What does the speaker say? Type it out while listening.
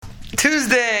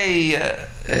Tuesday,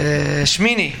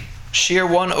 Shmini, Shir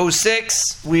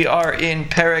 106. We are in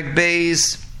Perek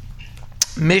Beis,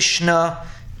 Mishnah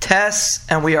Tes,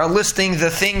 and we are listing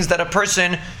the things that a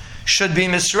person should be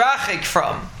misrachik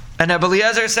from. And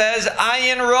Eliezer says,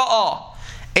 Ayin Ra'ah,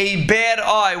 a bad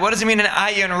eye. What does it mean, an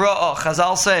Ayin Ra'ah?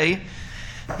 Chazal say,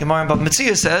 Gemara in Bab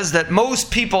Metzia says that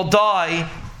most people die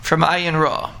from Ayin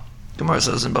Ra'ah. Gemara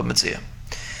says in Bab Metzia.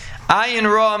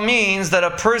 Ayin Ra means that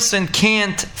a person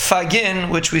can't fagin,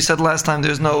 which we said last time.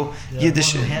 There's no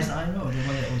Yiddish. One that has Ayin Ra, or the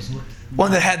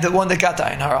one that was one that got the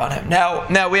Ayin Hara on him.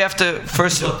 Now we have to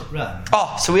first.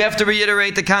 So we have to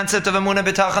reiterate the concept of Emunah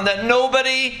B'Tachon, that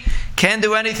nobody can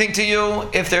do anything to you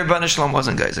if their Bnei Shalom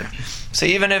wasn't geyser. So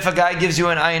even if a guy gives you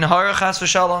an Ayin Hara chas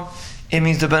v'shalom, it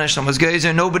means the Bnei Shalom was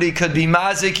geyser. Nobody could be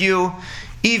mazik you,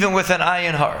 even with an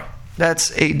Ayin Hara.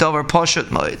 That's a davar pashut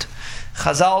moed.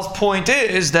 Chazal's point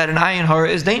is that an Ayin Hara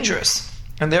is dangerous,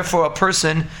 and therefore a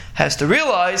person has to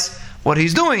realize what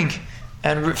he's doing,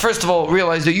 and first of all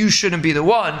realize that you shouldn't be the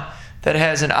one that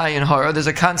has an Ayin Hara. There's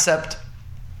a concept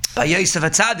by Yosef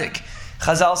HaTzadik.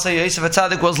 Chazal say Yosef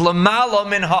HaTzadik was lamala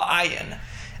min ha'ayin.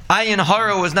 Ayin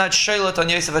Hara was not shaylat on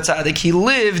Yosef HaTzadik. He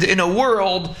lived in a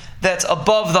world that's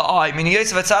above the eye. Meaning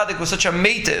Yosef HaTzadik was such a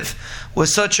meitiv,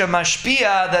 was such a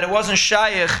mashpia, that it wasn't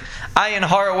shayich. Ayin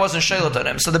Hara wasn't shaylat on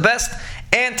him. So the best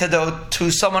antidote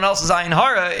to someone else's Ayin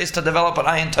Hara is to develop an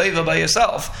Ayin Tova by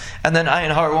yourself, and then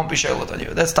Ayin Hara won't be shaylat on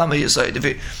you. That's Tama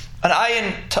Yisayid. An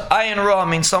Ayin Ra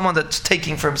means someone that's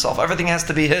taking for himself. Everything has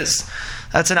to be his.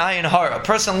 That's an Ayin Hara. A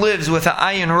person lives with an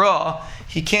Ayin Ra.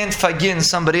 He can't fagin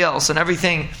somebody else, and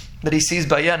everything that he sees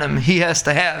by Yenim, he has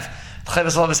to have.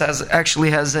 Chavis Lavis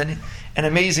has an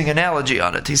amazing analogy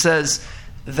on it. He says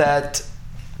that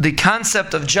the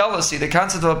concept of jealousy, the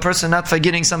concept of a person not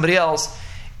forgetting somebody else,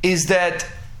 is that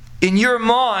in your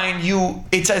mind,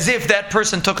 it's as if that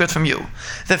person took it from you.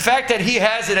 The fact that he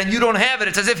has it and you don't have it,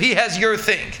 it's as if he has your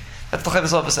thing. That's what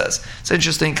Chavis Lavis says. It's an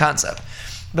interesting concept.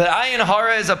 But Ayin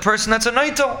Hara is a person that's a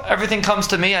noito. Everything comes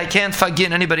to me. I can't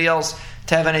fagin anybody else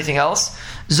to have anything else.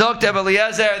 Zok Deb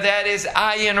Eliezer, that is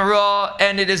Ayin Ra,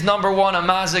 and it is number one, a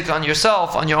mazik on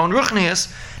yourself, on your own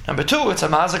ruchnius. Number two, it's a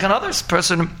mazik on others.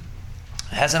 Person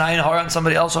has an Ayin Hara on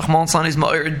somebody else, Rachmon San is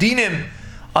Ma'ir Dinim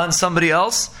on somebody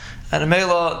else. And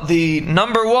Amela, the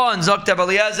number one, Zok Deb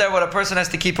Eliezer, what a person has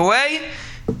to keep away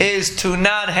is to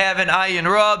not have an Ayin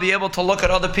Ra, be able to look at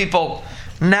other people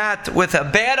not with a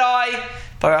bad eye,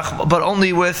 but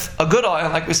only with a good eye.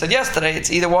 And like we said yesterday,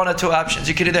 it's either one or two options.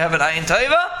 You can either have an Ayin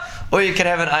Tova or you can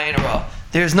have an Ayin Ra.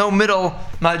 There's no middle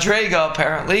madrega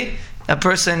apparently. A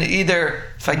person either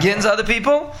fagins other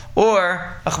people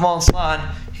or Achmal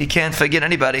Slan, he can't forget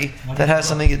anybody that has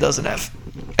something he doesn't have.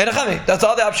 That's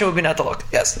all the option would be not to look.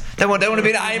 Yes. They want to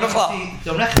be an Ayin B'chlal.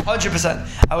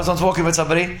 100%. I was once walking with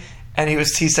somebody and he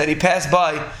said he passed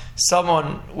by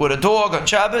someone with a dog on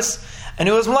Shabbos, and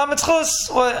he was Melamed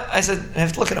Chus. I said, I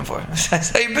have to look at him for. I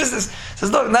say, your business. He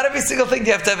says, look, not every single thing do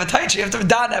you have to have a taichi. You have to have a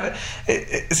dan.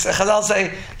 Chazal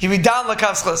say, you be dan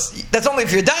l'kavs chus. That's only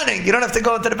if you're daning. You don't have to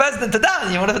go into the bezdin to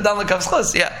dan. You want to have a dan l'kavs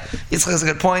chus. Yeah, Yitzchak is a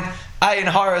good point. Ayin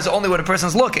Hara is only when a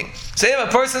person's looking. So if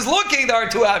a person's looking, there are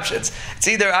two options. It's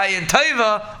either Ayin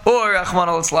Tova or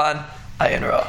Rachmana litzlan, Ayin Ra.